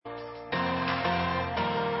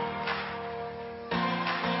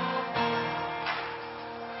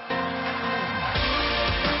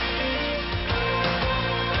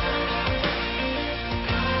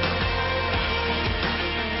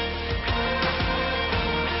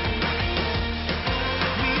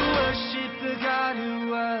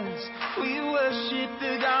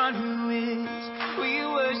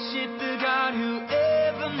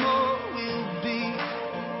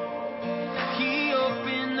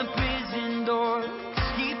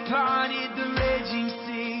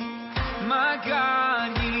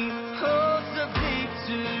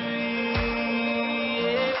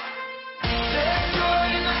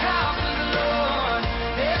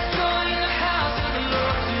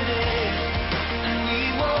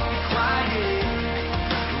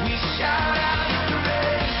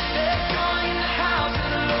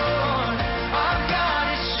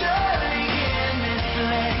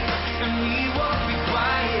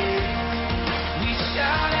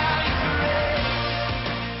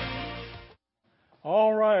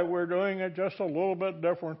it just a little bit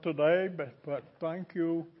different today, but thank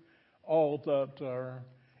you all that are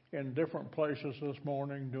in different places this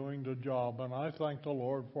morning doing the job. And I thank the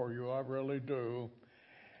Lord for you. I really do.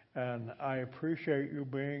 And I appreciate you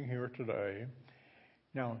being here today.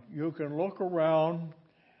 Now, you can look around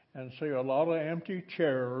and see a lot of empty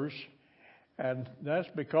chairs, and that's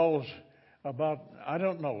because about,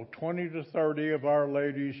 20 to 30 of our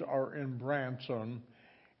ladies are in Branson,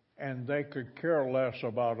 and they could care less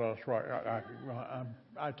about us, right?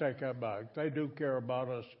 I take that back. They do care about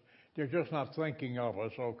us. They're just not thinking of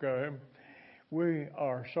us, okay? We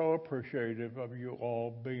are so appreciative of you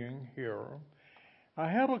all being here. I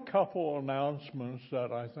have a couple announcements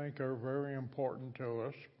that I think are very important to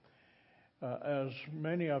us. As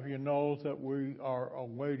many of you know, that we are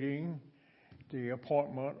awaiting the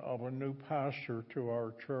appointment of a new pastor to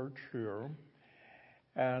our church here.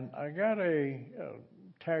 And I got a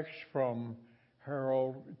text from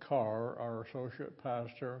Harold Carr, our associate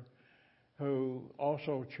pastor, who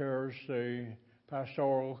also chairs the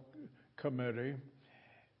pastoral committee.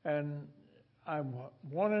 And I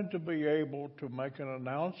wanted to be able to make an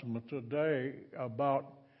announcement today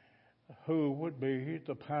about who would be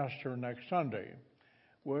the pastor next Sunday.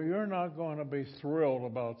 Well, you're not going to be thrilled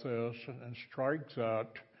about this and strike that,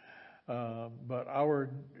 but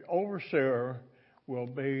our overseer will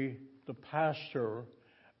be the pastor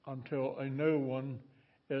until a new one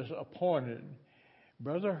is appointed.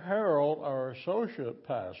 Brother Harold, our associate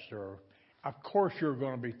pastor, of course you're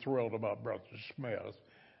going to be thrilled about Brother Smith.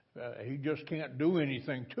 He just can't do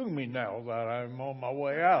anything to me now that I'm on my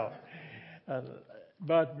way out.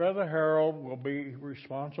 But Brother Harold will be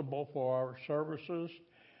responsible for our services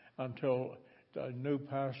until the new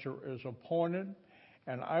pastor is appointed.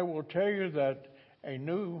 And I will tell you that a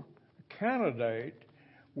new candidate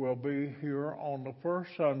will be here on the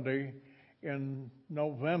first Sunday in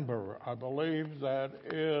November. I believe that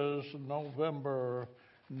is November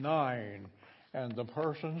 9. And the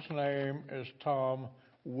person's name is Tom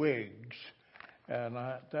Wiggs. And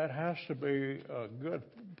that has to be a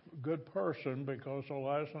good person because the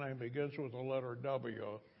last name begins with the letter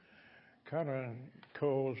W. Kind of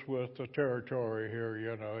goes with the territory here,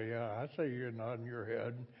 you know. Yeah, I see you nodding your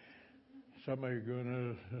head. Somebody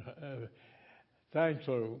going to thank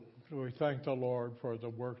Thru. We thank the Lord for the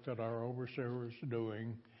work that our overseer is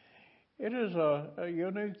doing. It is a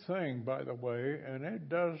unique thing, by the way, and it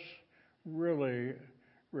does really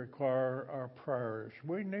require our prayers.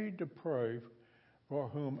 We need to pray for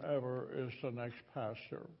whomever is the next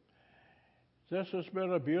pastor. This has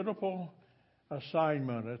been a beautiful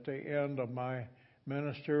assignment at the end of my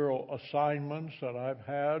ministerial assignments that I've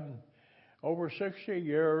had. Over 60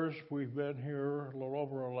 years, we've been here, a little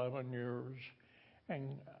over 11 years,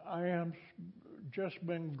 and I am just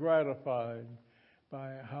been gratified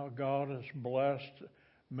by how God has blessed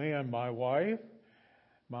me and my wife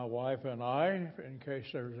and I, in case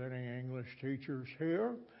there's any English teachers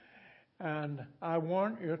here. And I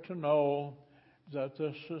want you to know that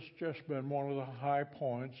this has just been one of the high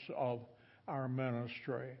points of our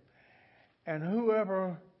ministry. And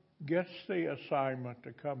whoever gets the assignment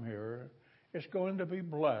to come here is going to be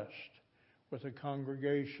blessed with a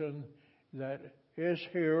congregation that is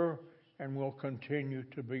here and will continue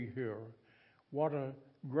to be here. What a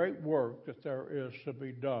great work that there is to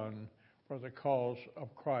be done for the cause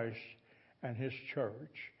of Christ and His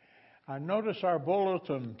church. I notice our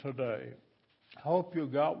bulletin today. I hope you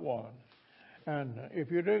got one. And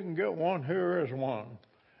if you didn't get one, here is one.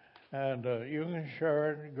 And you can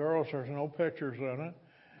share it. Girls, there's no pictures in it.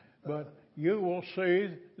 But you will see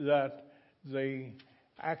that the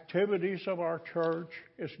activities of our church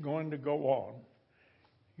is going to go on.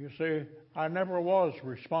 You see, I never was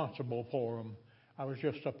responsible for them. I was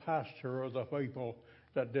just a pastor of the people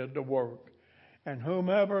that did the work. And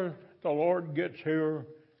whomever the Lord gets here,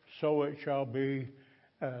 so it shall be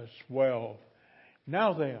as well.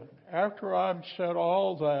 Now then, after I've said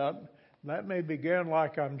all that, let me begin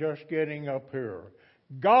like I'm just getting up here.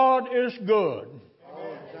 God is good.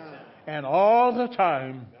 All the time. And all the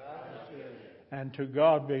time. And to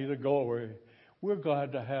God be the glory. We're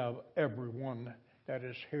glad to have everyone that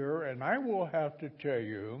is here. And I will have to tell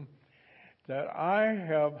you that I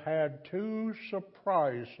have had two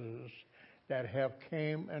surprises that have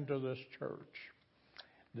came into this church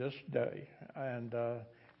this day. And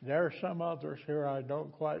there are some others here I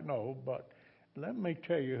don't quite know, but let me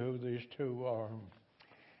tell you who these two are.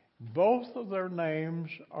 Both of their names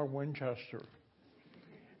are Winchester,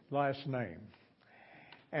 last name.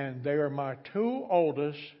 And they are my two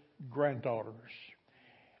oldest granddaughters.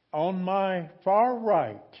 On my far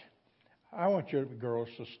right, I want you girls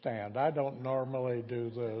to stand. I don't normally do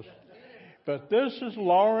this. But this is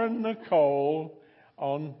Lauren Nicole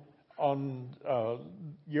on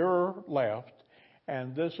your left,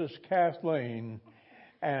 and this is Kathleen.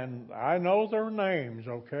 And I know their names,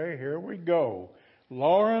 okay? Here we go.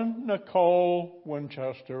 Lauren Nicole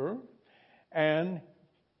Winchester and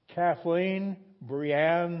Kathleen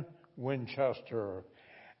Brianne Winchester.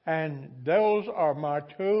 And those are my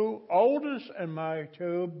two oldest and my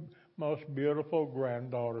two most beautiful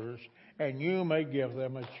granddaughters. And you may give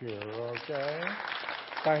them a cheer, okay?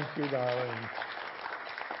 Thank you, darling.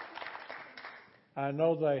 I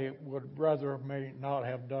know they would rather may not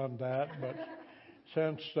have done that, but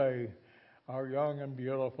since they are young and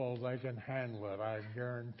beautiful, they can handle it, I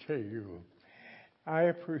guarantee you. I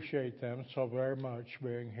appreciate them so very much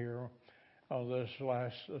being here on this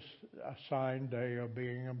last assigned day of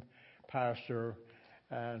being a pastor.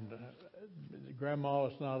 And Grandma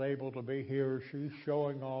is not able to be here. She's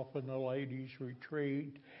showing off in the ladies'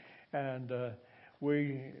 retreat. And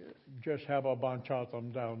we just have a bunch of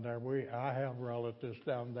them down there. I have relatives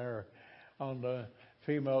down there on the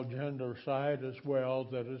female gender side as well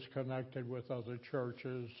that is connected with other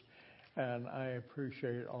churches. And I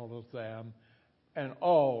appreciate all of them and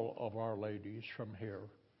all of our ladies from here.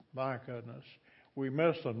 My goodness. We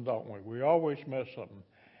miss them, don't we? We always miss them.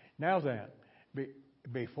 Now then,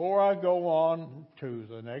 before I go on to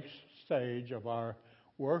the next stage of our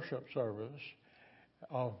worship service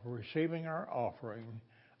of receiving our offering,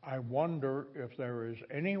 I wonder if there is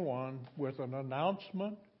anyone with an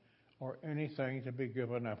announcement or anything to be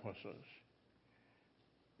given emphasis.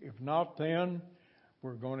 If not, then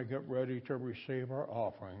we're going to get ready to receive our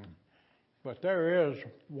offering. But there is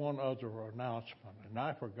one other announcement, and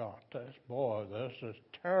I forgot this. Boy, this is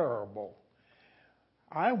terrible.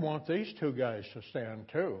 I want these two guys to stand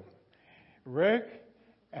too. Rick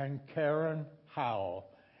and Karen Howell.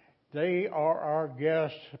 They are our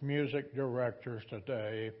guest music directors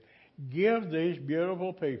today. Give these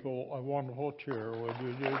beautiful people a wonderful cheer. Would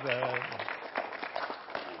you do that?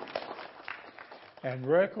 And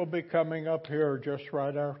Rick will be coming up here just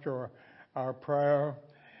right after our prayer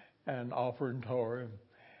and offertory.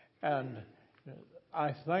 And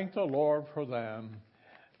I thank the Lord for them.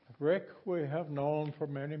 Rick, we have known for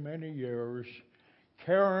many, many years.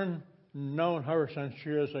 Karen, known her since she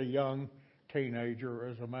was a young teenager,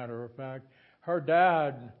 as a matter of fact. Her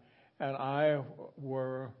dad and I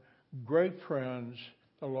were great friends.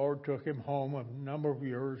 The Lord took him home a number of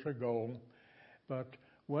years ago. But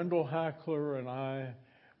Wendell Hackler and I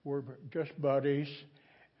were just buddies,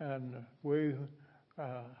 and we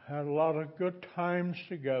had a lot of good times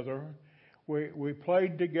together. We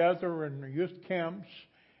played together in youth camps,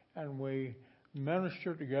 and we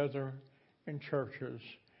ministered together in churches,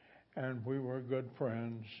 and we were good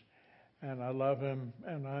friends. And I love him,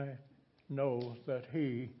 and I know that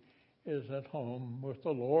he is at home with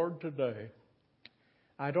the Lord today.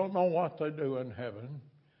 I don't know what they do in heaven.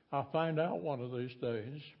 I'll find out one of these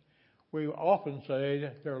days. We often say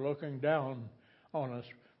that they're looking down on us,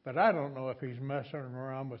 but I don't know if he's messing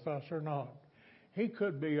around with us or not. He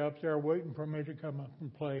could be up there waiting for me to come up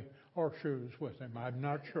and play horseshoes with him. I'm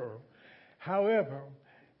not sure. However,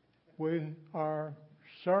 we are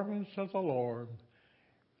servants of the Lord,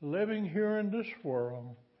 living here in this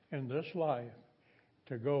world, in this life,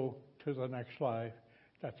 to go to the next life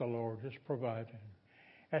that the Lord is providing.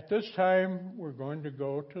 At this time, we're going to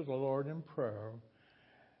go to the Lord in prayer.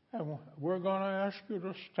 And we're going to ask you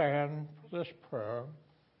to stand for this prayer.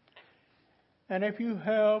 And if you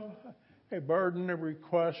have a burden, a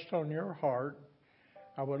request on your heart,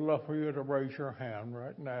 I would love for you to raise your hand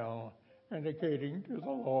right now, indicating to the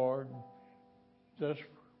Lord this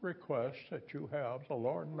request that you have. The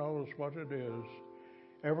Lord knows what it is.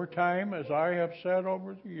 Every time, as I have said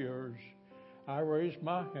over the years, I raise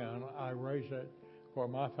my hand, I raise it for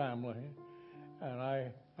my family, and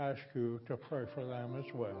I ask you to pray for them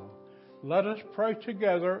as well. Let us pray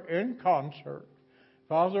together in concert.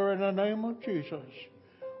 Father, in the name of Jesus,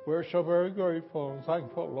 we're so very grateful and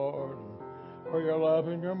thankful, Lord, for your love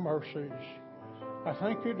and your mercies. I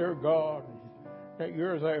thank you, dear God, that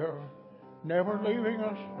you're there, never leaving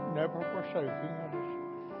us, never forsaking us.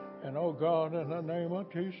 And, oh God, in the name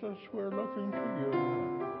of Jesus, we're looking to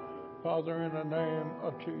you. Father, in the name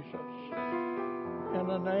of Jesus. In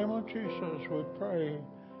the name of Jesus, we pray,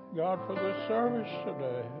 God, for this service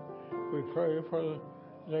today. We pray for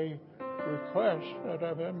the requests that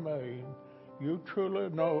have been made. You truly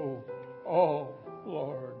know all,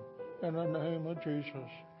 Lord. In the name of Jesus,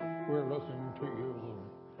 we're looking to you.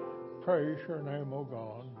 Praise your name, O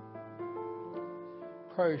God.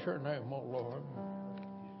 Praise your name, O Lord.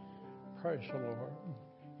 Praise the Lord.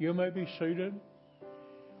 You may be seated.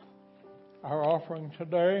 Our offering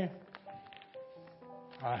today,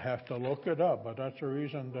 I have to look it up, but that's the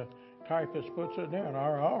reason the typist puts it in.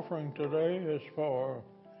 Our offering today is for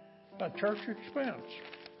a church expense.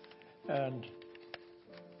 And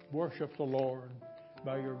worship the Lord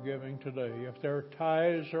by your giving today. If there are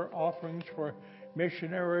tithes or offerings for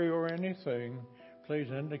missionary or anything, please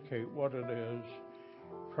indicate what it is.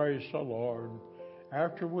 Praise the Lord.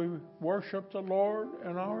 After we worship the Lord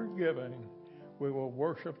in our giving, we will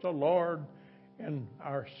worship the Lord in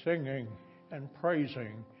our singing and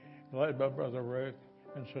praising, led by Brother Rick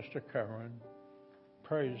and Sister Karen.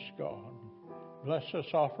 Praise God. Bless this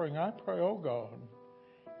offering, I pray, oh God.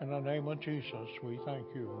 In the name of Jesus, we thank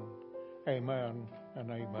you. Amen and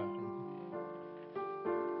amen.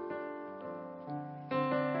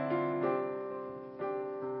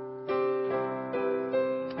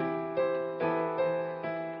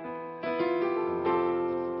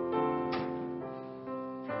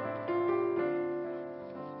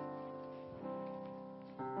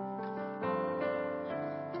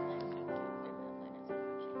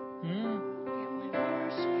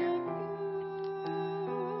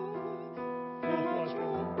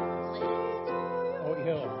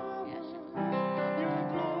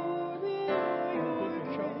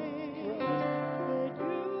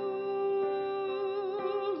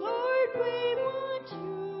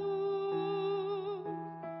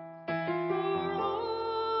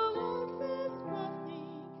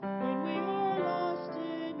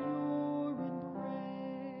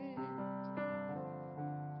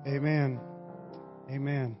 Amen.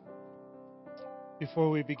 Amen. Before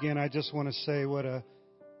we begin, I just want to say what a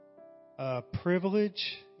privilege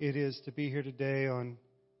it is to be here today on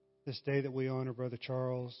this day that we honor Brother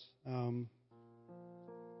Charles. The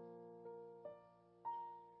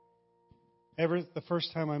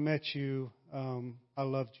first time I met you, I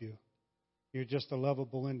loved you. You're just a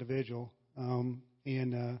lovable individual.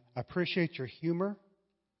 And I appreciate your humor,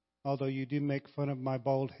 although you do make fun of my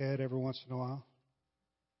bald head every once in a while.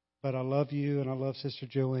 But I love you, and I love Sister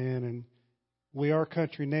Joanne, and we are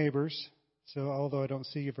country neighbors, so although I don't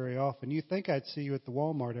see you very often, you think I'd see you at the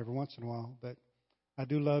Walmart every once in a while, but I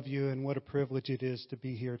do love you, and what a privilege it is to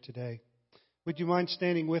be here today. Would you mind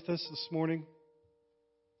standing with us this morning?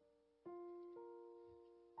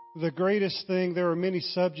 The greatest thing, there are many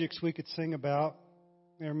subjects we could sing about.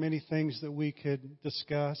 There are many things that we could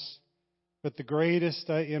discuss, but the greatest,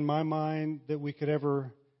 in my mind, that we could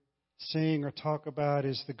ever sing or talk about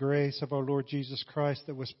is the grace of our Lord Jesus Christ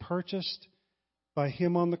that was purchased by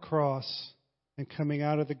Him on the cross and coming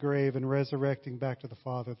out of the grave and resurrecting back to the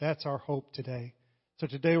Father. That's our hope today. So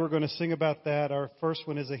today we're going to sing about that. Our first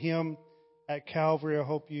one is a hymn at Calvary. I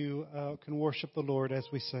hope you can worship the Lord as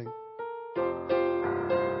we sing.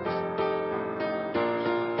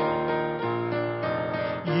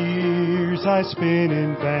 Years I spent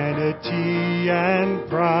in vanity and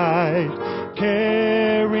pride,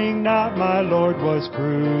 caring not my Lord was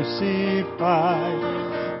crucified,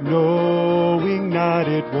 knowing not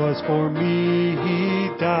it was for me He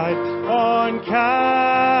died on Calvary.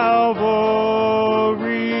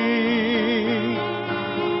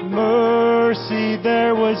 Mercy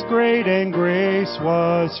there was great and grace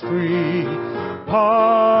was free,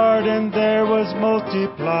 pardon there was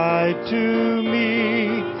multiplied to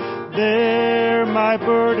me. There my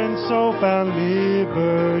burden so found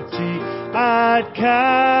liberty at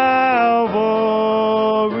Calvary.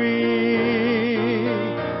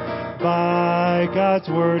 By God's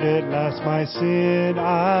word at last my sin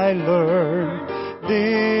I learned.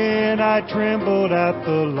 Then I trembled at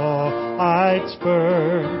the law I'd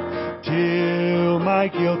spurned, till my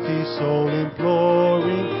guilty soul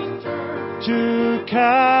imploring to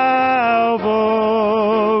Calvary.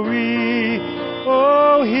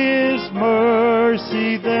 Oh, His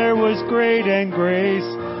mercy there was great and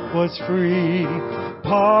grace was free.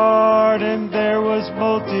 Pardon there was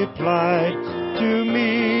multiplied to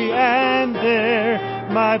me, and there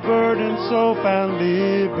my burden so found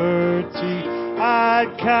liberty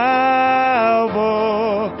at Calvary.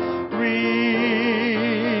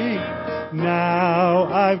 Now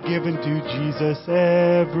I've given to Jesus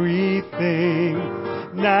everything.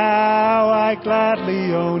 Now I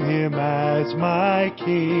gladly own Him as my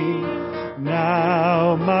King.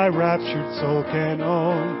 Now my raptured soul can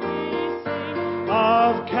own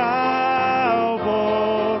of Calvary.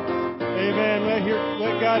 Amen.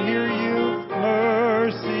 Let God hear you.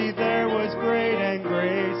 Mercy there was great and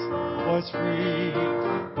grace was free.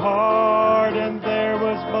 Pardon there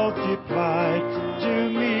was multiplied to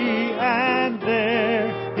me, and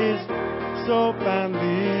there His soul found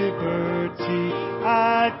liberty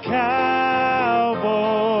at Calvary.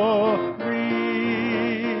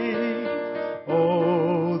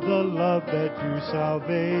 through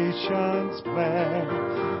salvation's plan.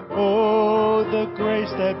 Oh, the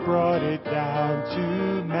grace that brought it down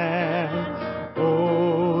to man.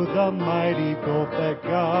 Oh, the mighty gulf that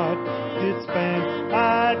God did span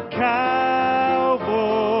at Calvary.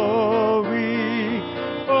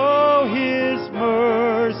 Oh, His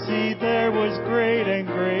mercy there was great and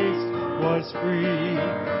grace was free.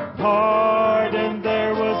 Pardon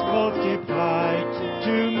there was multiplied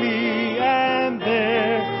to me, and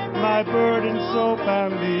there my burden so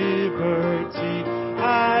found liberty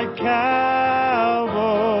at Calvary.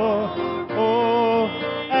 Oh,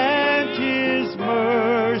 and His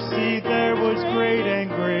mercy there was great and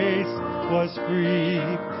grace was free.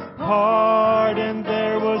 Pardon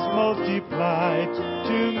there was multiplied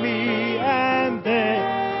to me, and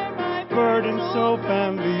there my burden so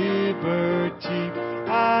found liberty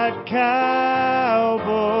at Calvary.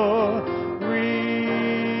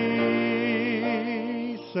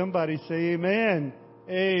 Somebody say amen.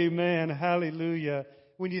 Amen. Hallelujah.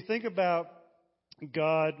 When you think about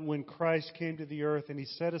God, when Christ came to the earth and He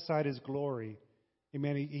set aside His glory,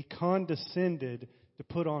 amen, He condescended to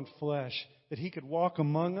put on flesh, that He could walk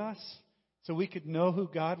among us so we could know who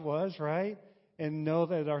God was, right? And know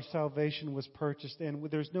that our salvation was purchased. And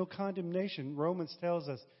there's no condemnation. Romans tells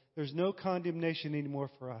us there's no condemnation anymore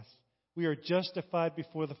for us. We are justified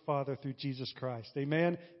before the Father through Jesus Christ.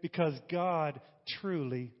 Amen? Because God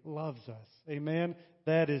truly loves us. Amen?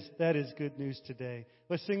 That is good news today.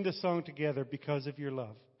 Let's sing this song together, Because of Your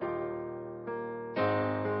Love.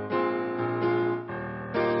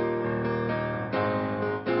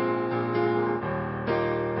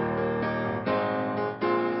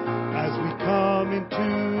 As we come into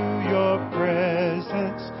Your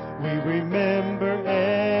presence, we remember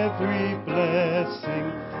every blessing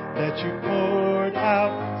that You poured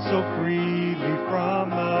out so freely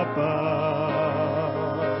from above.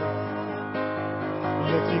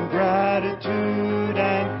 Lifting gratitude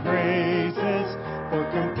and praises for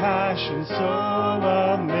compassion so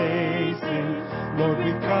amazing. Lord,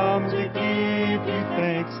 we come to give You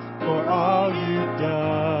thanks for all You've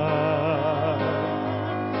done.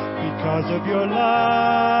 Because of Your love,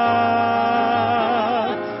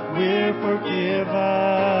 we're forgiven.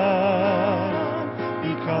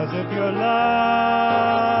 Because of Your love,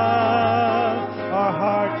 our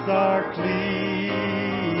hearts are clean.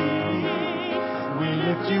 We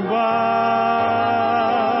lift You up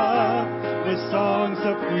with songs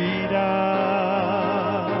of freedom.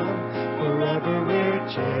 Forever we're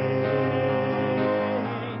changed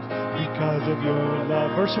because of Your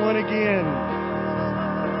love. Verse 1 again.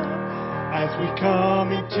 As we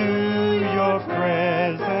come into Your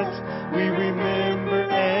presence, we remember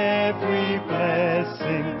every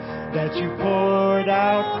blessing that You poured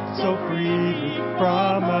out so freely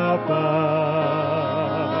from above.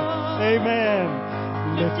 Amen.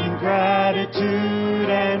 Lifting gratitude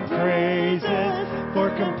and praises for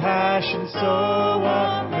compassion so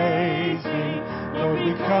amazing. Lord,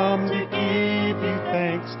 we come to give You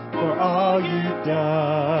thanks for all You've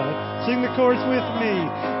done. Sing the chorus with me.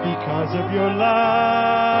 Because of Your love,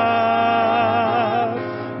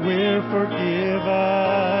 we're forgiven.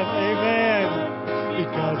 Amen.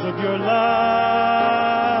 Because of Your love,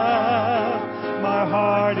 my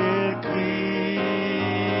heart is clean.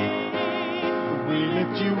 We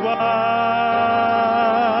lift You up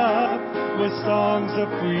with songs of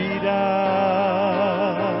freedom.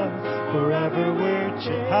 Forever we're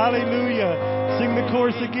changed. Hallelujah. Sing the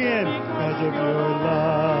chorus again. Because of Your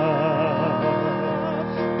love.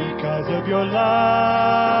 Because of Your love,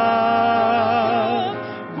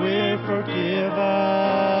 we're forgiven.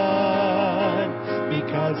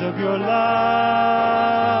 Because of Your love,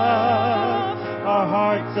 our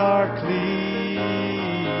hearts are clean.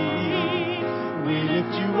 We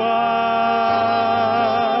lift You up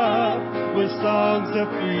with songs of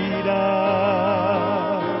freedom.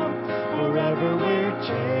 Forever we're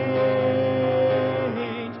changed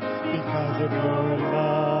because of Your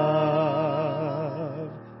love.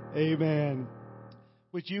 Amen.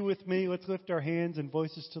 Would you with me, let's lift our hands and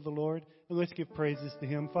voices to the Lord, and let's give praises to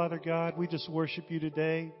Him. Father God, we just worship You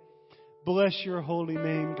today. Bless Your holy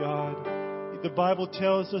name, God. The Bible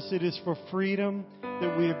tells us it is for freedom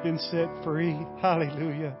that we have been set free.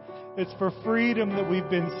 Hallelujah. It's for freedom that we've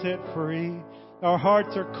been set free. Our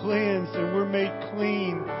hearts are cleansed and we're made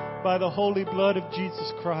clean by the holy blood of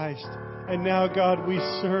Jesus Christ. And now, God, we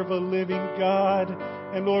serve a living God.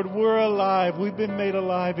 And Lord, we're alive. We've been made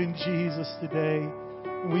alive in Jesus today.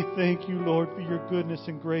 And we thank You, Lord, for Your goodness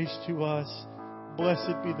and grace to us.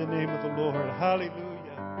 Blessed be the name of the Lord. Hallelujah.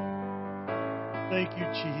 Thank You,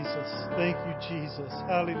 Jesus. Thank You, Jesus.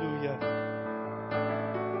 Hallelujah.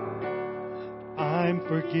 I'm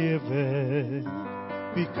forgiven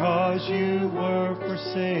because you were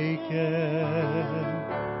forsaken.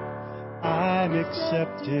 I'm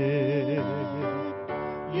accepted.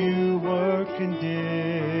 You were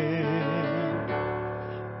condemned.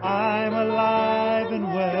 I'm alive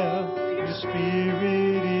and well. Your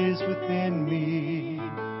spirit is within me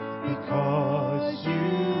because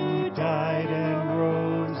you died and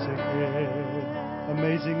rose again.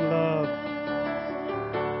 Amazing love.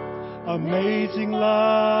 Amazing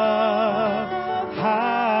love.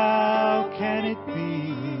 How can it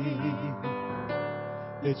be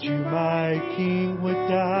that you, my King, would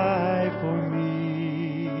die for me?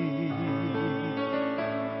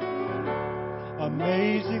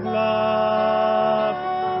 Amazing love,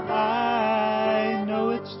 I know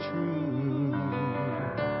it's true.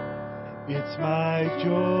 It's my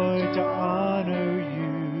joy to honor you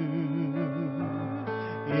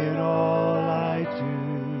in all I do.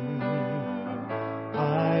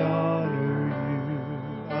 I honor you.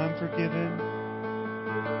 I'm forgiven.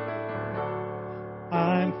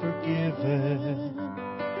 I'm forgiven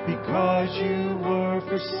because you were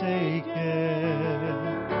forsaken.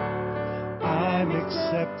 I'm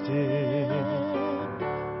accepted.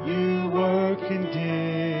 You were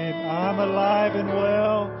condemned. I'm alive and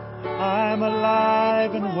well. I'm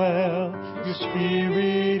alive and well. Your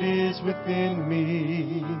spirit is within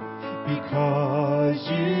me because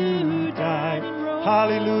you died.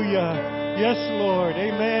 Hallelujah. Yes, Lord.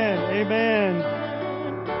 Amen. Amen.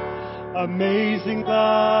 Amazing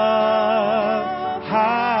love.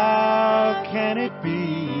 How can it be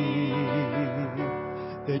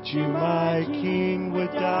that you, my King,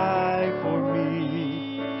 would die for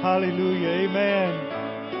me? Hallelujah. Amen.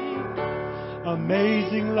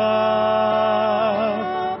 Amazing love.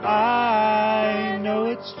 I know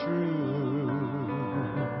it's true.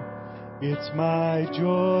 It's my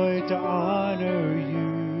joy to honor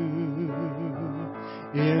you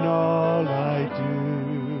in all I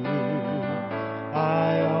do.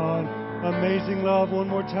 I honor. Amazing love. One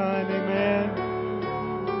more time. Amen.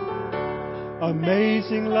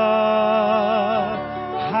 Amazing love,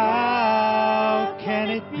 how can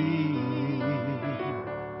it be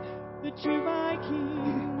that you, my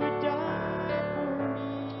King, would die for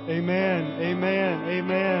me? Amen, amen,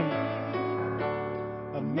 amen.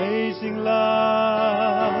 Amazing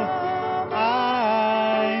love,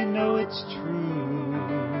 I know it's true.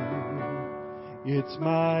 It's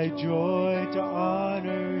my joy to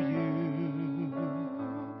honor you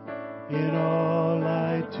in all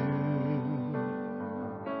I do.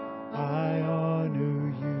 I honor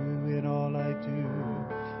you in all I do.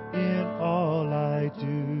 In all I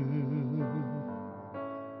do,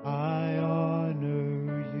 I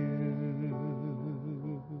honor you.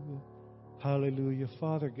 Hallelujah.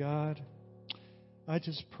 Father God, I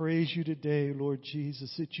just praise you today, Lord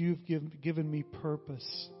Jesus, that you've given me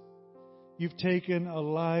purpose. You've taken a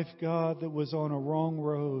life, God, that was on a wrong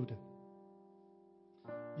road.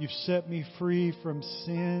 You've set me free from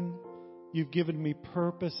sin. You've given me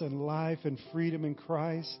purpose and life and freedom in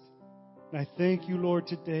Christ. And I thank you, Lord,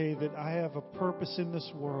 today that I have a purpose in this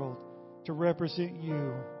world to represent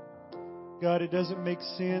you. God, it doesn't make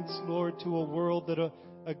sense, Lord, to a world that a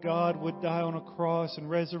God would die on a cross and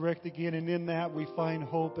resurrect again, and in that we find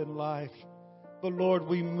hope and life. But Lord,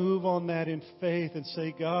 we move on that in faith and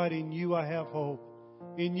say, God, in you I have hope.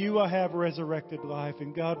 In you I have resurrected life.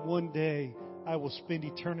 And God, one day I will spend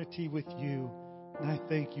eternity with you. And I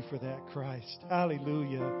thank you for that, Christ.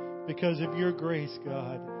 Hallelujah. Because of your grace,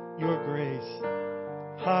 God. Your grace.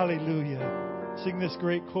 Hallelujah. Sing this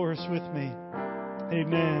great chorus with me.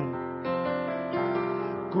 Amen.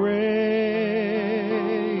 Grace,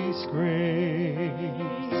 grace.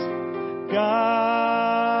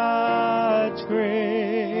 God's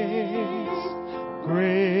grace.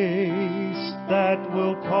 Grace that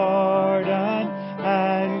will pardon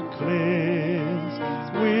and cleanse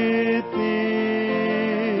within.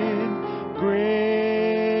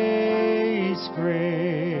 Grace,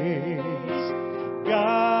 grace,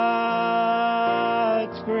 God's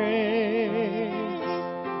grace,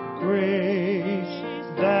 grace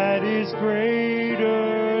that is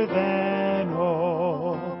greater than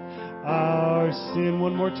all our sin.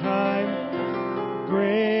 One more time.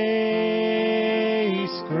 Grace,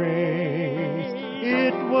 grace,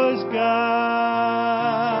 it was God's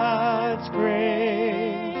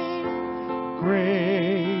grace,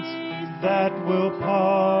 grace that will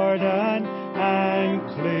pardon and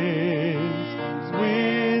cleanse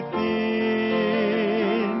within.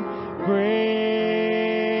 Grace,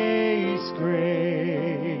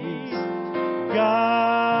 grace, God's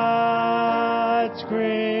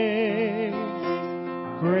grace,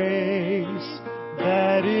 grace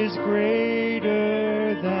is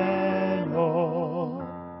greater than all.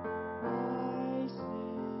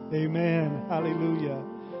 Amen. Hallelujah.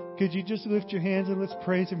 Could you just lift your hands and let's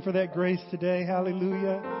praise Him for that grace today?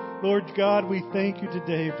 Hallelujah. Lord God, we thank You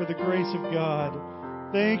today for the grace of God.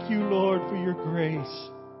 Thank You, Lord, for Your grace.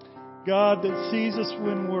 God that sees us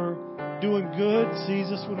when we're doing good,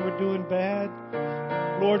 sees us when we're doing bad.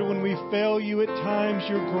 Lord, when we fail You at times,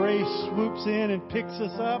 Your grace swoops in and picks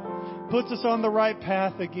us up, puts us on the right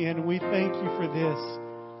path again. And we thank You for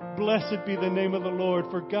this. Blessed be the name of the Lord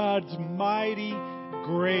for God's mighty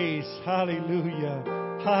grace.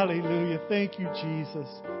 Hallelujah. Hallelujah. Thank You, Jesus,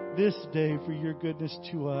 this day for Your goodness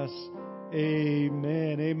to us.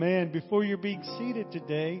 Amen. Amen. Before you're being seated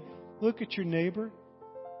today, look at your neighbor.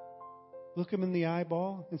 Look him in the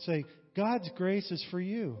eyeball and say, God's grace is for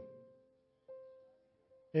you.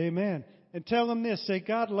 Amen. And tell him this. Say,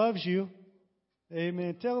 God loves you.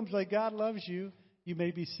 Amen. Tell him, say, God loves you. You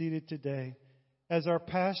may be seated today. As our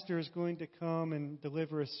pastor is going to come and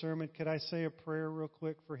deliver a sermon, could I say a prayer real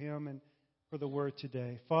quick for him and for the word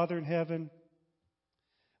today? Father in heaven,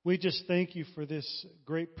 we just thank You for this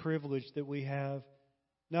great privilege that we have,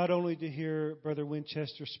 not only to hear Brother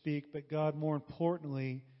Winchester speak, but God, more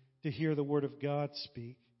importantly, to hear the Word of God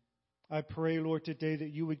speak. I pray, Lord, today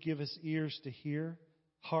that You would give us ears to hear,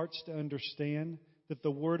 hearts to understand, that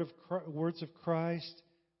the words of Christ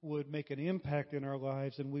would make an impact in our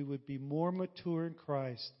lives, and we would be more mature in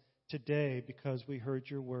Christ today because we heard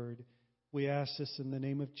Your Word. We ask this in the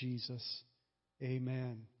name of Jesus.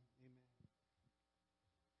 Amen.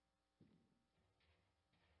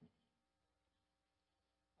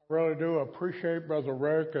 I really do appreciate Brother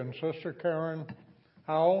Rick and Sister Karen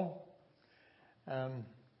Howell and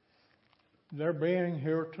their being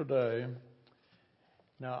here today.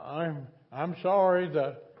 Now, I'm sorry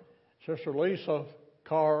that Sister Lisa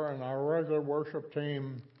Carr and our regular worship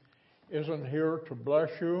team isn't here to bless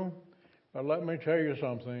you, but let me tell you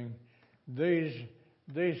something.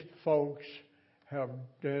 These folks have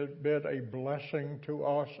been a blessing to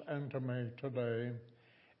us and to me today,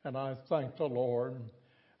 and I thank the Lord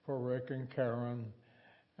for Rick and Karen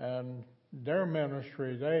and their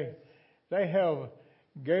ministry. They have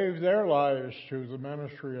gave their lives to the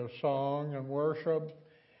ministry of song and worship,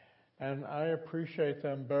 and I appreciate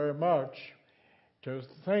them very much. To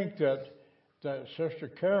think that Sister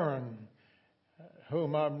Karen,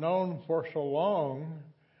 whom I've known for so long,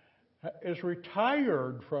 is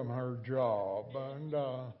retired from her job, and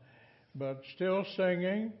but still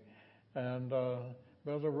singing. And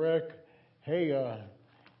Brother Rick,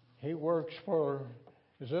 he works for.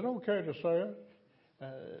 Is it okay to say it?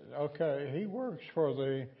 Okay, he works for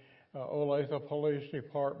the Olathe Police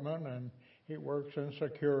Department, and he works in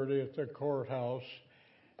security at the courthouse,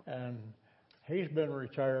 and he's been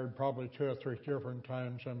retired probably 2 or 3 different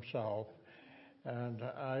times himself, and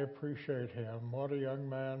I appreciate him. What a young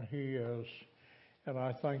man he is, and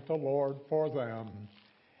I thank the Lord for them.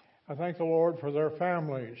 I thank the Lord for their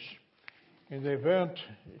families. In the event,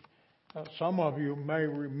 some of you may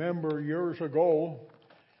remember years ago,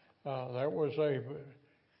 there was a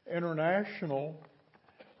international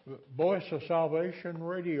Voice of Salvation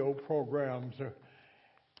radio program,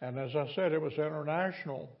 and as I said, it was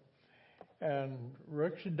international. And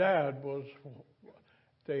Rick's dad was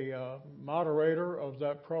the moderator of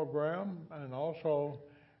that program, and also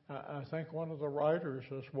I think one of the writers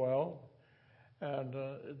as well. And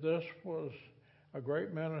this was a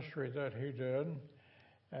great ministry that he did,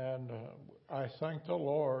 and I thank the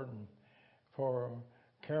Lord for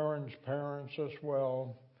Karen's parents as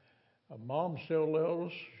well. Mom still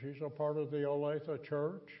lives. She's a part of the Olathe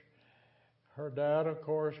Church. Her dad, of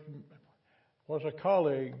course, was a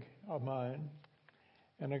colleague of mine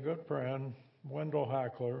and a good friend, Wendell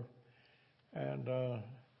Hackler, and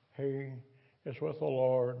he is with the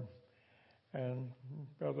Lord. And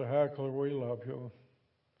Brother Hackler, we love you.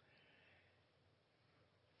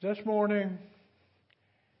 This morning,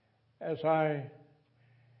 as I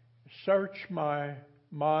search my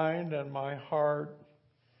mind and my heart,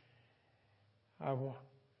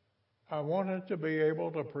 I wanted to be able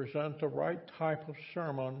to present the right type of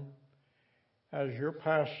sermon as your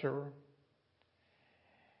pastor.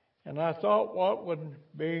 And I thought, what would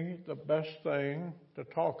be the best thing to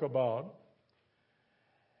talk about?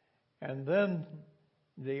 And then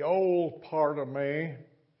the old part of me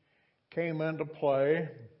came into play,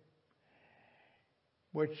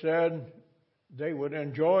 which said they would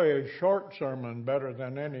enjoy a short sermon better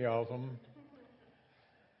than any of them.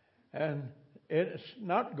 And it's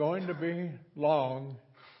not going to be long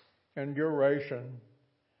in duration.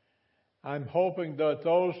 I'm hoping that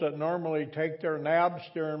those that normally take their naps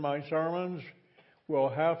during my sermons will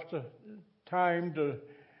have to time to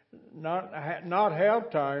not have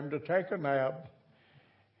time to take a nap.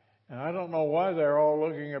 And I don't know why they're all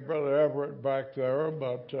looking at Brother Everett back there,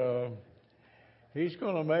 but he's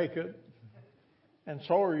going to make it, and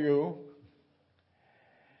so are you.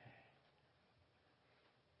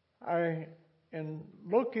 In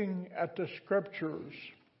looking at the Scriptures,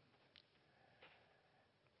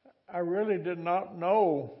 I really did not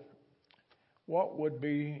know what would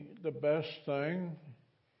be the best thing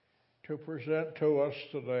to present to us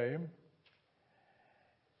today,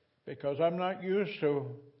 because I'm not used to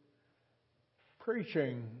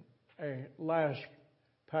preaching a last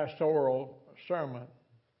pastoral sermon.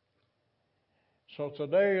 So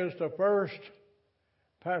today is the first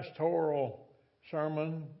pastoral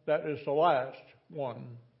sermon that is the last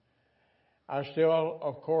one. I still,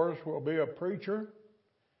 of course, will be a preacher.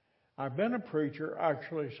 I've been a preacher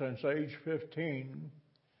actually since age 15,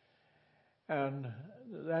 and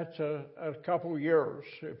that's a couple years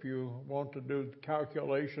if you want to do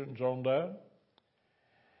calculations on that.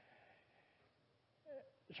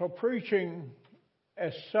 So preaching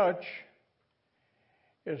as such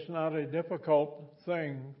is not a difficult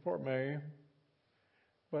thing for me,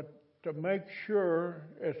 but to make sure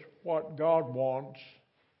it's what God wants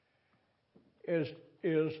is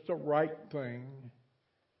the right thing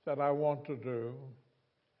that I want to do.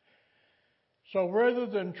 So rather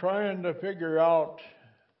than trying to figure out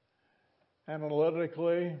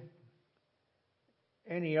analytically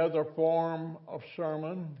any other form of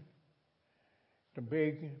sermon to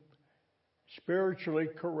be spiritually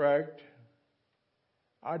correct,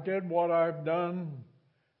 I did what I've done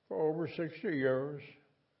for over 60 years.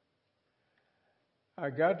 I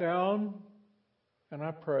got down and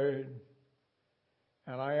I prayed,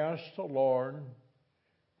 and I asked the Lord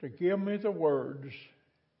to give me the words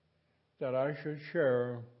that I should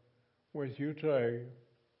share with you today.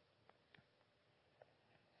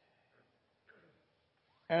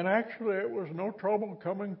 And actually, it was no trouble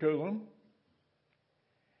coming to them.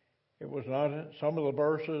 It was not some of the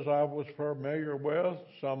verses I was familiar with,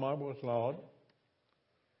 some I was not.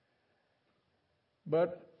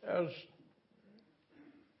 But as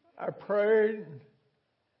I prayed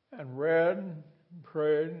and read,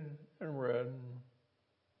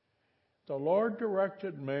 the Lord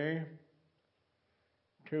directed me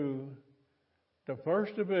to the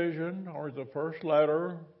first division, or the first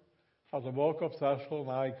letter of the book of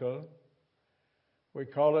Thessalonica. We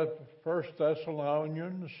call it 1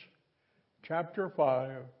 Thessalonians chapter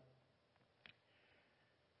 5,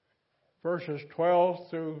 verses 12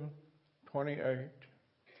 through 28.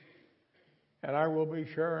 And I will be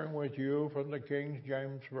sharing with you from the King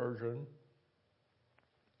James Version.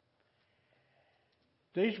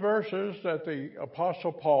 These verses that the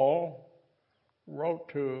Apostle Paul wrote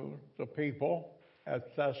to the people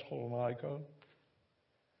at Thessalonica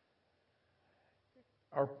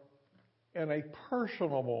are in a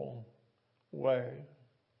personable way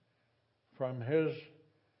from his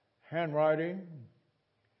handwriting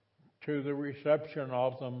to the reception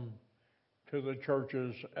of them to the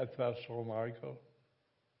churches at Thessalonica.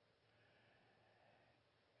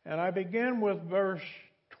 And I begin with verse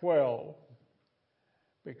 12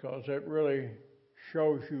 because it really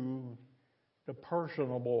shows you the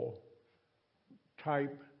personable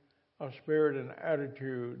type of spirit and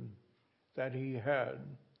attitude that he had.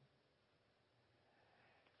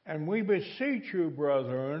 And we beseech you,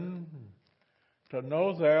 brethren, to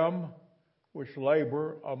know them which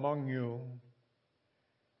labor among you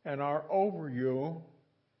and are over you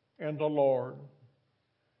in the Lord,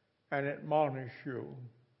 and admonish you.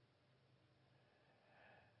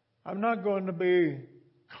 I'm not going to be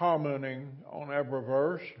commenting on every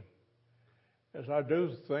verse, as I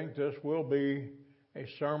do think this will be a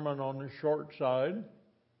sermon on the short side,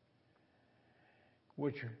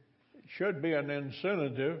 which should be an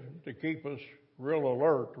incentive to keep us real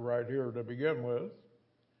alert right here to begin with.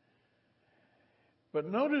 But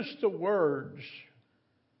notice the words,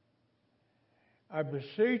 I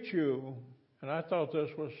beseech you, and I thought this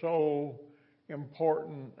was so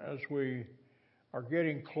important as we are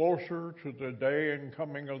getting closer to the day and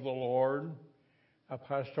coming of the Lord, a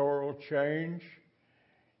pastoral change,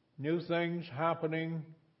 new things happening,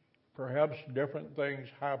 perhaps different things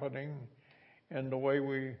happening in the way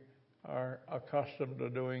we are accustomed to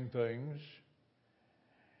doing things.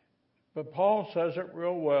 But Paul says it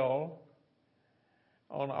real well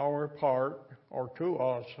on our part, or to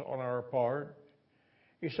us on our part.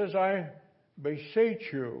 He says, I beseech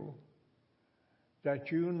you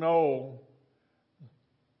that you know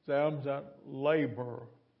them that labor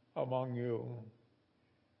among you.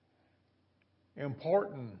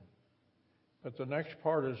 Important But the next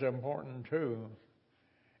part is important too.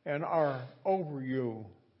 And are over you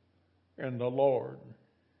in the Lord,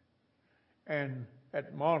 and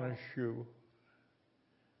admonish you.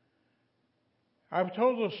 I've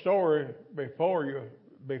told the story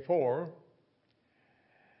before.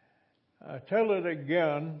 I tell it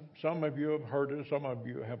again. Some of you have heard it, some of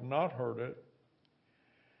you have not heard it.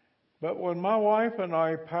 But when my wife and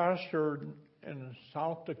I pastored in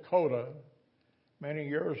South Dakota many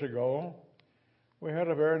years ago, we had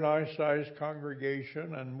a very nice-sized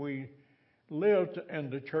congregation, and we lived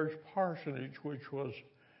in the church parsonage, which was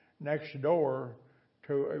next door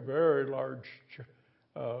to a very large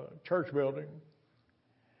church building.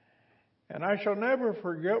 And I shall never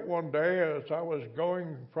forget one day as I was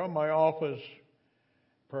going from my office,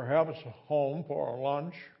 perhaps home for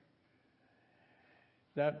lunch,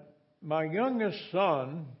 that my youngest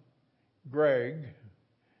son, Greg,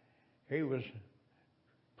 he was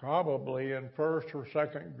probably in first or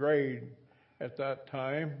second grade at that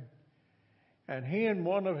time, and he and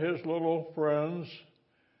one of his little friends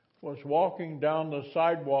was walking down the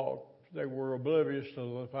sidewalk. They were oblivious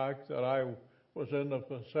to the fact that I was in the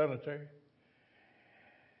vicinity.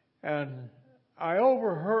 And I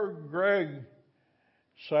overheard Greg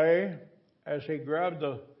say, as he grabbed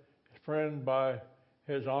the friend by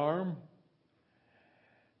his arm,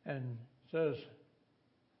 and says,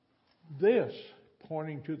 "This,"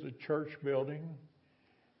 pointing to the church building,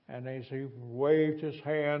 and as he waved his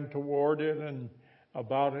hand toward it and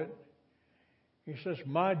about it, he says,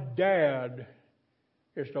 "My dad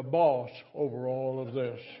is the boss over all of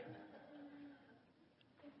this."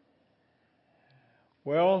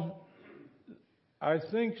 Well, I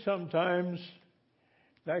think sometimes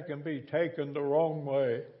that can be taken the wrong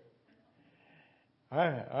way.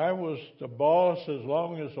 I was the boss as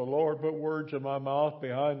long as the Lord put words in my mouth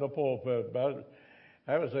behind the pulpit. But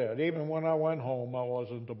that was it. Even when I went home, I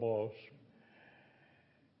wasn't the boss.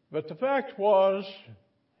 But the fact was,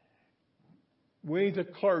 we, the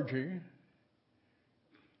clergy,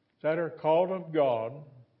 that are called of God,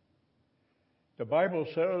 the Bible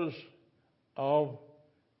says of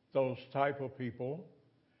those type of people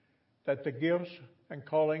that the gifts and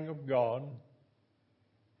calling of God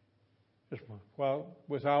is, well,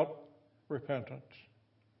 without repentance.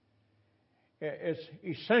 It's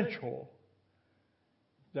essential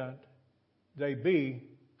that they be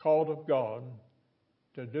called of God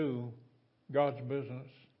to do God's business.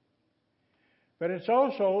 But it's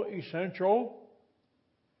also essential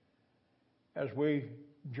as we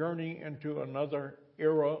journey into another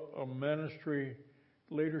era of ministry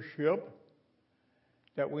leadership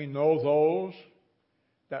that we know those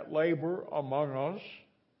that labor among us,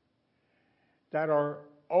 that are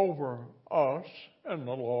over us and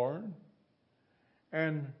the Lord,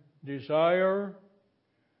 and desire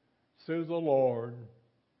through the Lord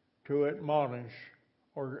to admonish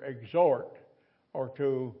or exhort or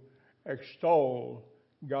to extol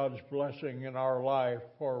God's blessing in our life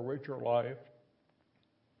for a richer life.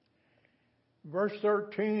 Verse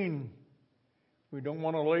 13, we don't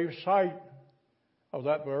want to leave sight of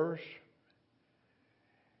that verse.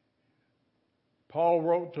 Paul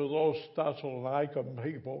wrote to those Thessalonican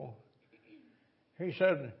people, he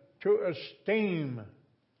said, to esteem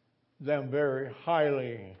them very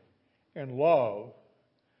highly in love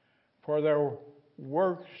for their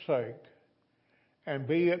work's sake, and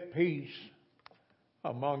be at peace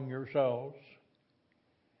among yourselves.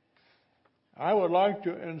 I would like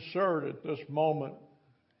to insert at this moment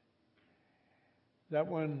that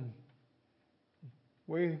when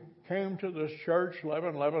we came to this church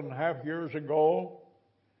 11 and a half years ago,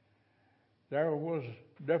 there was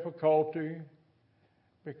difficulty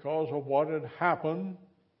because of what had happened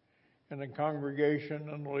in the congregation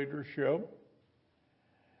and leadership,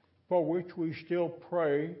 for which we still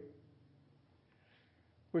pray,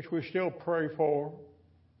 for,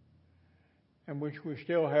 and which we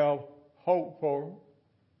still have hope for,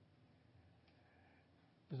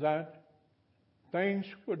 that things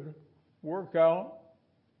would work out,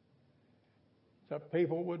 that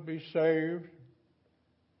people would be saved,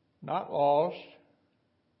 not lost.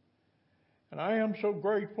 And I am so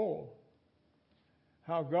grateful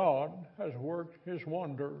how God has worked His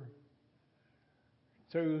wonder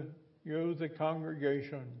through you, the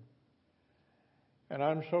congregation. And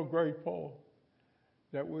I'm so grateful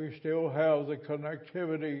that we still have the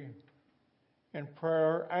connectivity in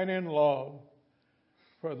prayer and in love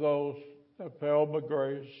for those that fell by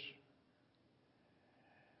grace.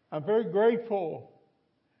 I'm very grateful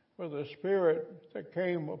for the Spirit that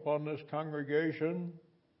came upon this congregation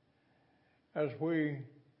as we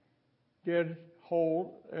did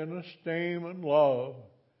hold in esteem and love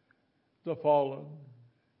the fallen,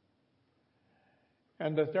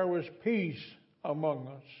 and that there was peace among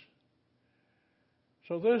us.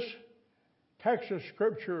 So this text of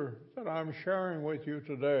Scripture that I'm sharing with you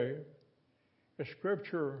today is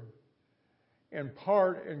Scripture in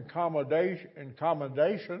part in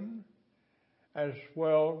commendation as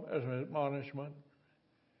well as admonishment,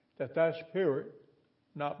 that spirit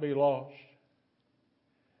not be lost.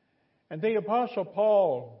 And the Apostle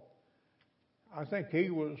Paul, I think he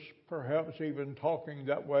was perhaps even talking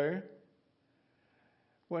that way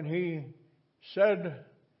when he said,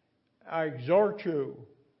 I exhort you,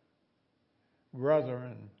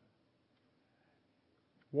 brethren,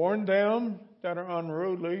 warn them that are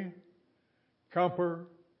unruly, comfort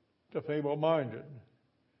the feeble-minded.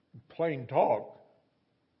 Plain talk.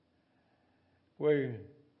 We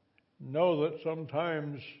know that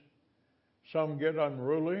sometimes some get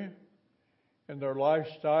unruly in their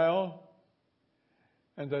lifestyle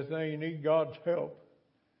and that they need God's help,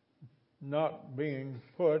 not being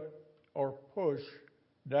put or pushed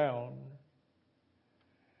down.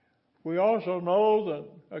 We also know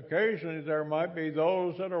that occasionally there might be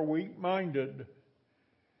those that are weak-minded,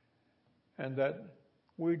 and that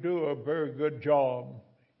we do a very good job.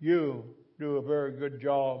 You do a very good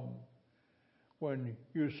job when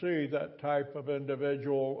you see that type of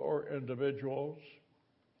individual or individuals.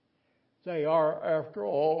 They are, after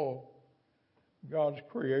all, God's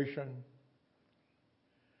creation.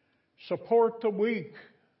 Support the weak.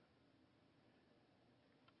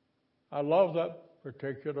 I love that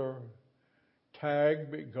particular tag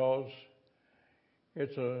because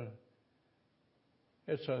it's a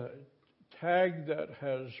tag that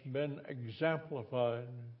has been exemplified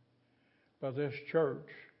by this church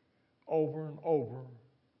over and over,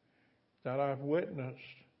 that I've witnessed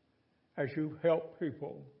as you help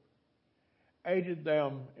people, aided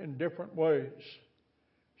them in different ways.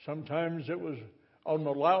 Sometimes it was on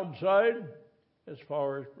the loud side, as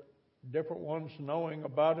far as different ones knowing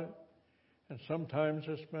about it, and sometimes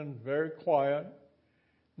it's been very quiet,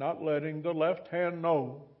 not letting the left hand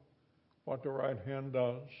know what the right hand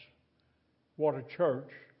does. What a church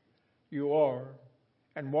you are,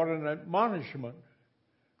 and what an admonishment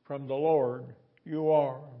from the Lord you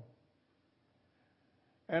are.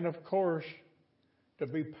 And of course, to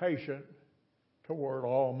be patient toward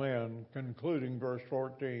all men, concluding verse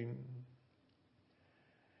 14.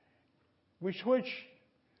 We switch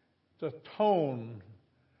the tone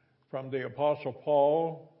from the Apostle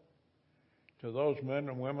Paul to those men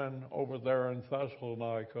and women over there in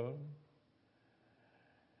Thessalonica.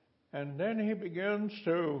 And then he begins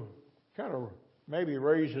to kind of maybe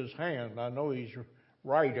raise his hand. I know he's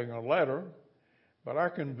writing a letter, but I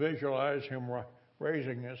can visualize him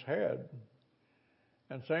raising his head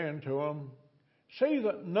and saying to him, see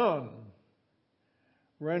that none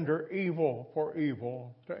render evil for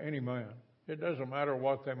evil to any man. It doesn't matter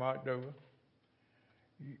what they might do.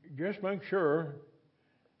 Just make sure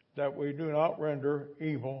that we do not render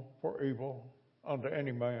evil for evil unto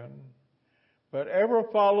any man, but ever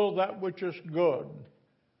follow that which is good,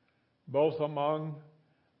 both among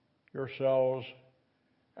yourselves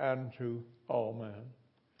and to all men.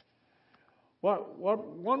 What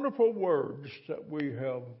wonderful words that we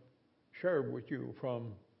have shared with you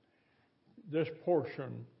from this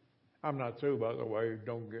portion. I'm not through, by the way.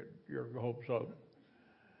 Don't get your hopes up.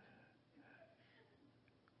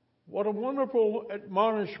 What a wonderful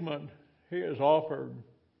admonishment he has offered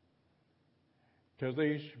to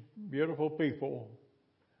these beautiful people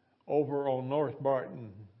over on North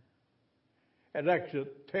Barton at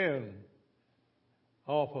exit 10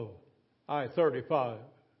 off of I-35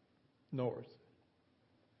 north.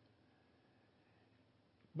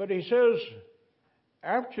 But he says,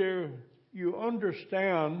 after you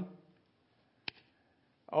understand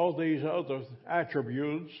all these other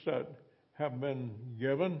attributes that have been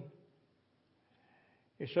given,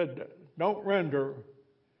 he said, don't render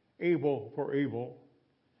evil for evil.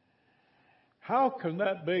 How can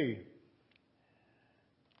that be?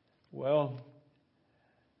 Well,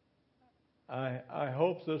 I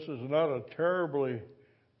hope this is not a terribly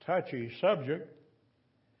touchy subject,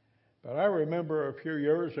 but I remember a few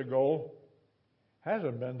years ago,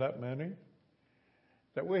 hasn't been that many,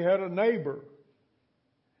 that we had a neighbor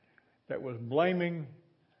that was blaming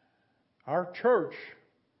our church,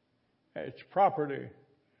 its property,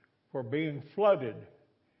 for being flooded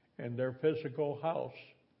in their physical house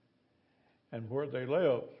and where they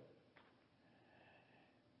live.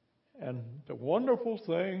 And the wonderful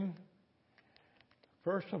thing,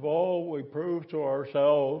 first of all, we proved to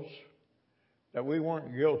ourselves that we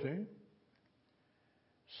weren't guilty.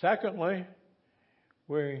 Secondly,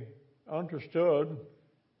 we understood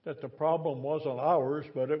that the problem wasn't ours,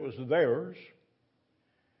 but it was theirs.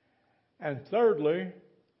 And thirdly,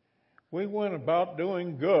 we went about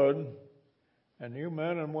doing good, and you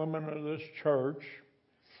men and women of this church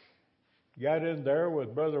got in there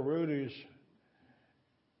with Brother Rudy's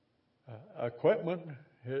equipment,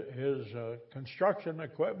 his construction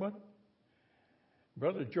equipment,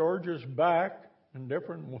 Brother George's back, and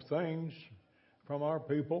different things from our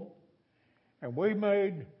people. And we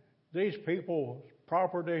made these people's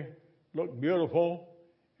property look beautiful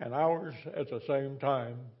and ours at the same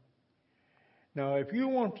time. Now, if you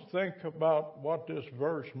want to think about what this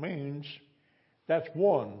verse means, that's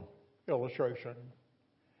one illustration.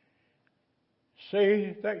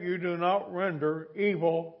 See that you do not render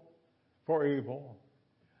evil for evil.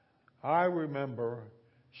 I remember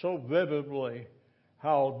so vividly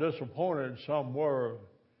how disappointed some were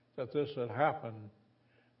that this had happened.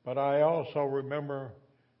 But I also remember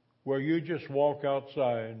where you just walk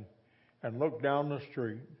outside and look down the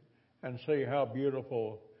street and see how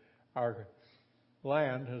beautiful our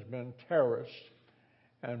land has been terraced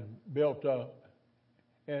and built up.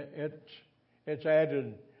 It's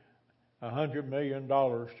added $100 million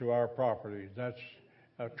to our property. That's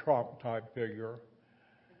a Trump type figure.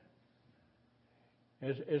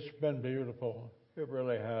 It's been beautiful. It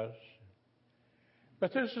really has.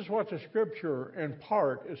 But this is what the Scripture in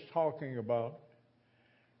part is talking about.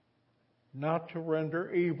 Not to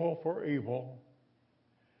render evil for evil,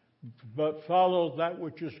 but follow that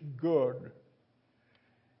which is good,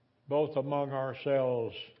 both among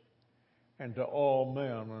ourselves and to all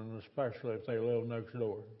men, and especially if they live next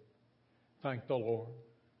door. Thank the Lord.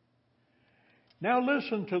 Now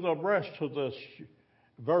listen to the rest of this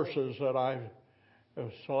verses that I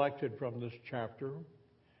have selected from this chapter.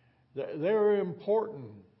 They're important.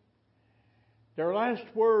 They're last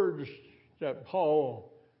words that Paul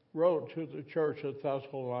wrote to the church at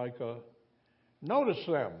Thessalonica. Notice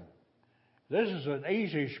them. This is an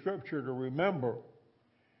easy scripture to remember.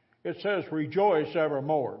 It says, rejoice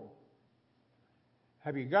evermore.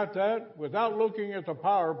 Have you got that? Without looking at the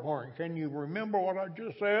PowerPoint, can you remember what I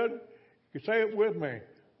just said? You say it with me.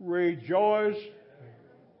 Rejoice.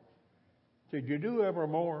 Did you do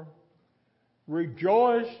evermore?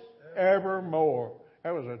 Rejoice evermore.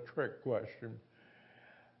 That was a trick question.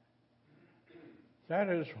 That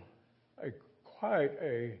is quite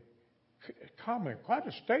a comment, quite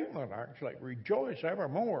a statement, actually. Rejoice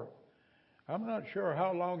evermore. I'm not sure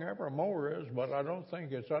how long evermore is, but I don't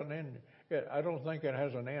think it's unending. I don't think it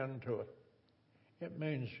has an end to it. It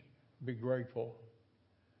means be grateful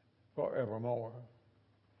forevermore.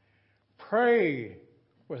 Pray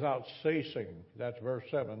without ceasing. That's verse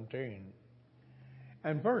 17.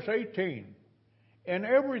 And verse 18. In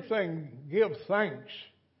everything give thanks,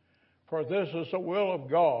 for this is the will of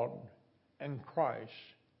God and Christ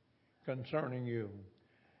concerning you.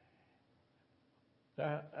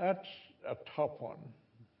 That's a tough one.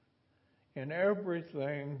 In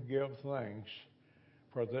everything give thanks,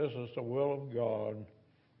 for this is the will of God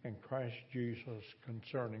and Christ Jesus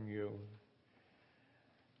concerning you.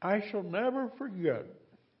 I shall never forget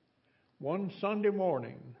one Sunday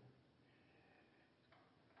morning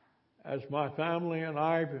as my family and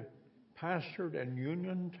I pastored in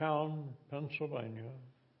Uniontown, Pennsylvania.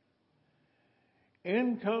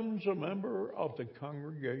 In comes a member of the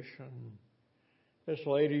congregation. This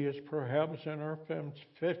lady is perhaps in her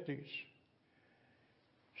 50s.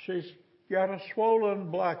 She's got a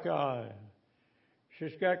swollen black eye.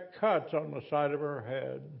 She's got cuts on the side of her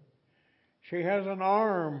head. She has an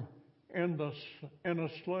arm in a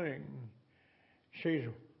sling. She's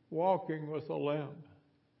walking with a limp.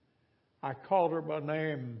 I called her by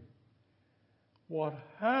name. What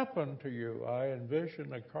happened to you? I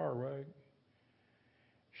envisioned a car wreck.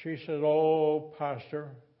 She said, oh, Pastor,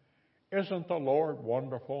 isn't the Lord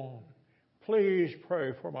wonderful? Please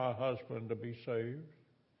pray for my husband to be saved.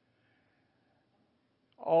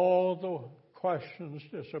 All the questions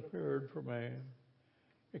disappeared from me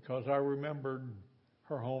because I remembered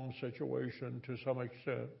her home situation to some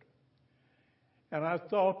extent. And I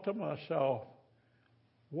thought to myself,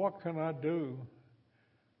 what can I do?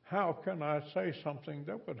 How can I say something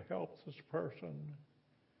that would help this person?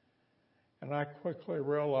 And I quickly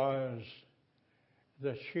realized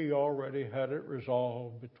that she already had it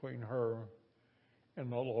resolved between her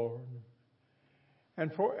and the Lord.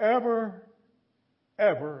 And forever,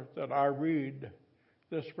 ever that I read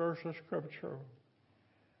this verse of Scripture,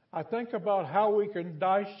 I think about how we can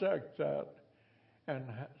dissect that and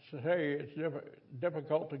say it's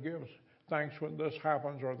difficult to give thanks when this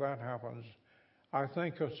happens or that happens. I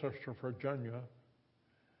think of Sister Virginia,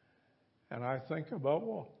 and I think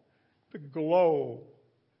about the glow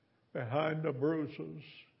behind the bruises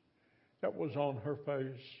that was on her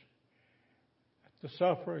face, the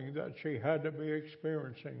suffering that she had to be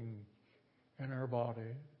experiencing in her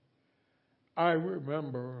body. I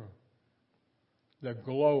remember the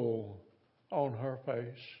glow on her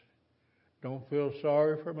face. Don't feel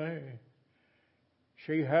sorry for me.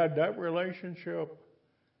 She had that relationship.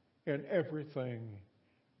 In everything,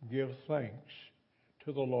 give thanks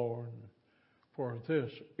to the Lord, for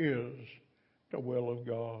this is the will of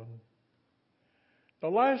God. The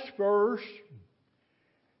last verse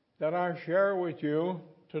that I share with you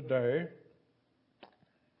today,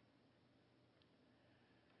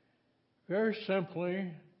 very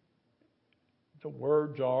simply, the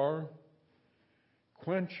words are,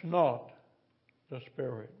 quench not the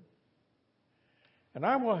Spirit. And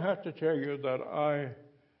I will have to tell you that I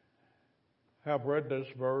have read this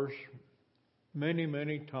verse many,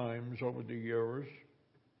 many times over the years,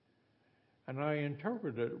 and I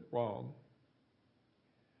interpreted it wrong.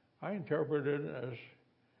 I interpreted it as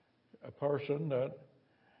a person that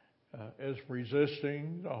is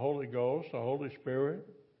resisting the Holy Ghost, the Holy Spirit,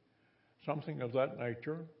 something of that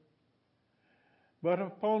nature. But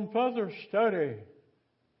upon further study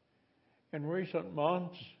in recent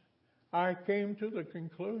months, I came to the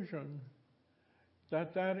conclusion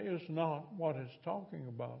that that is not what it's talking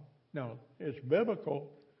about. Now, it's biblical.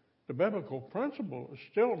 The biblical principle is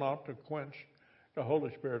still not to quench the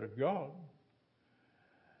Holy Spirit of God.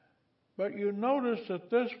 But you notice that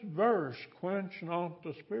this verse, quench not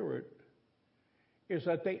the Spirit, is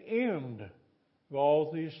at the end of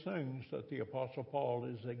all these things that the Apostle Paul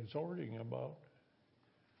is exhorting about.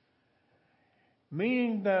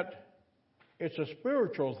 Meaning that it's a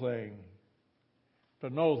spiritual thing to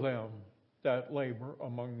know them that labor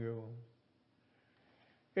among you.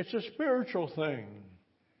 It's a spiritual thing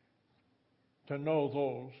to know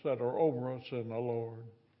those that are over us in the Lord,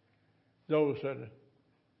 those that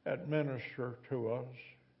administer to us.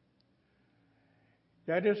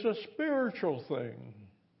 That is a spiritual thing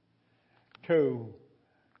to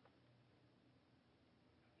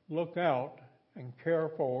look out and care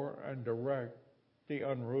for and direct the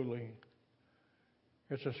unruly.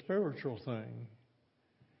 It's a spiritual thing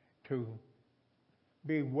to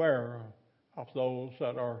beware of those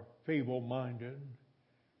that are feeble-minded,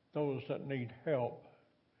 those that need help,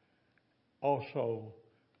 also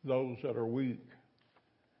those that are weak.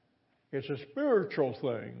 It's a spiritual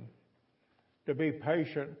thing to be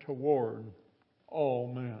patient toward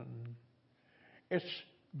all men. It's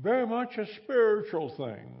very much a spiritual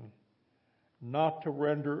thing not to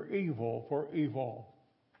render evil for evil.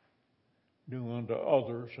 Do unto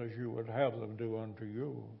others as you would have them do unto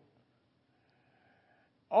you.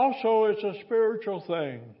 Also, it's a spiritual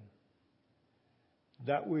thing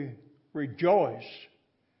that we rejoice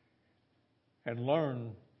and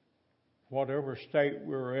learn whatever state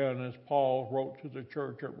we're in, as Paul wrote to the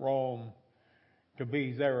church at Rome, to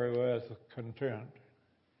be therewith content.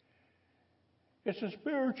 It's a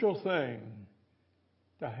spiritual thing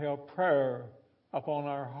to have prayer upon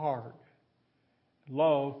our heart,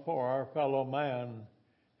 love for our fellow man,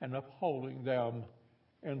 and upholding them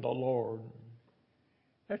in the Lord.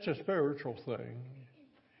 That's a spiritual thing.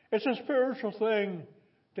 It's a spiritual thing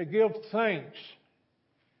to give thanks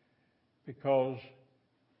because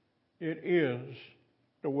it is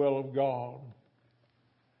the will of God.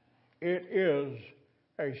 It is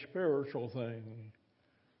a spiritual thing,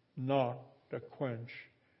 not to quench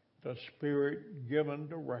the Spirit-given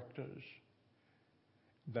directives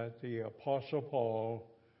that the Apostle Paul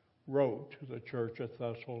wrote to the church at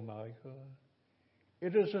Thessalonica.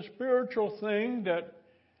 It is a spiritual thing that,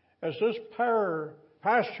 as this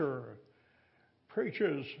pastor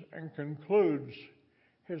preaches and concludes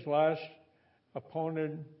his last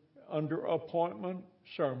under appointment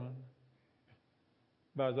sermon,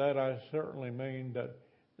 by that I certainly mean that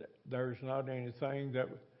there's not anything that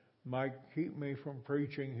might keep me from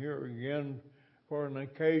preaching here again for an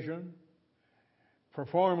occasion,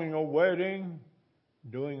 performing a wedding,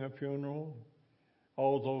 doing a funeral,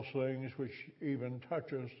 all those things which even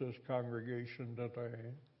touches this congregation today.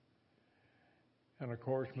 And of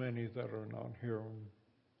course, many that are not here.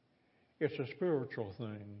 It's a spiritual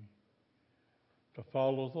thing to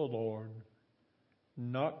follow the Lord,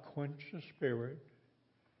 not quench the Spirit.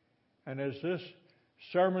 And as this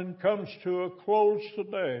sermon comes to a close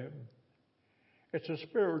today, it's a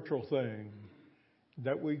spiritual thing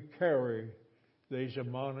that we carry these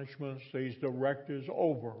admonishments, these directives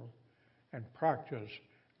over and practice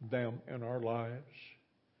them in our lives.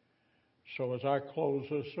 So as I close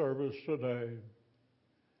this service today,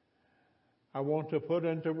 I want to put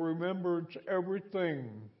into remembrance everything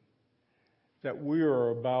that we are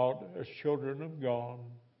about as children of God,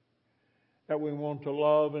 that we want to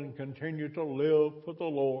love and continue to live for the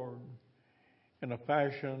Lord in a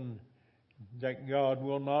fashion that God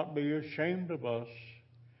will not be ashamed of us.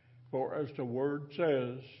 For as the Word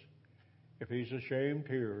says, if He's ashamed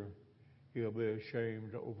here, He'll be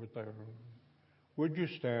ashamed over there. Would you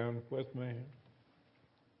stand with me?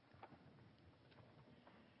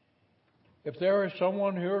 If there is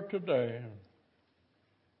someone here today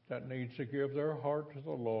that needs to give their heart to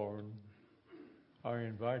the Lord, I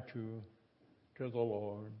invite you to the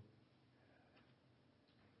Lord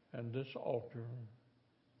and this altar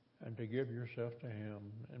and to give yourself to Him.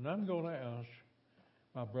 And I'm going to ask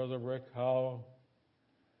my brother Rick how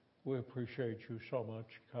we appreciate you so much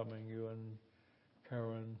coming, you and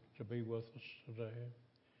Karen, to be with us today.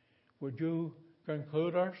 Would you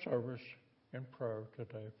conclude our service in prayer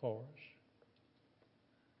today for us?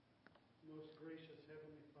 Most gracious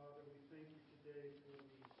Heavenly Father, we thank you today for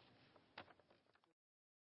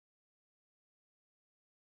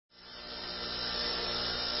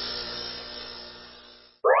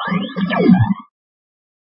these.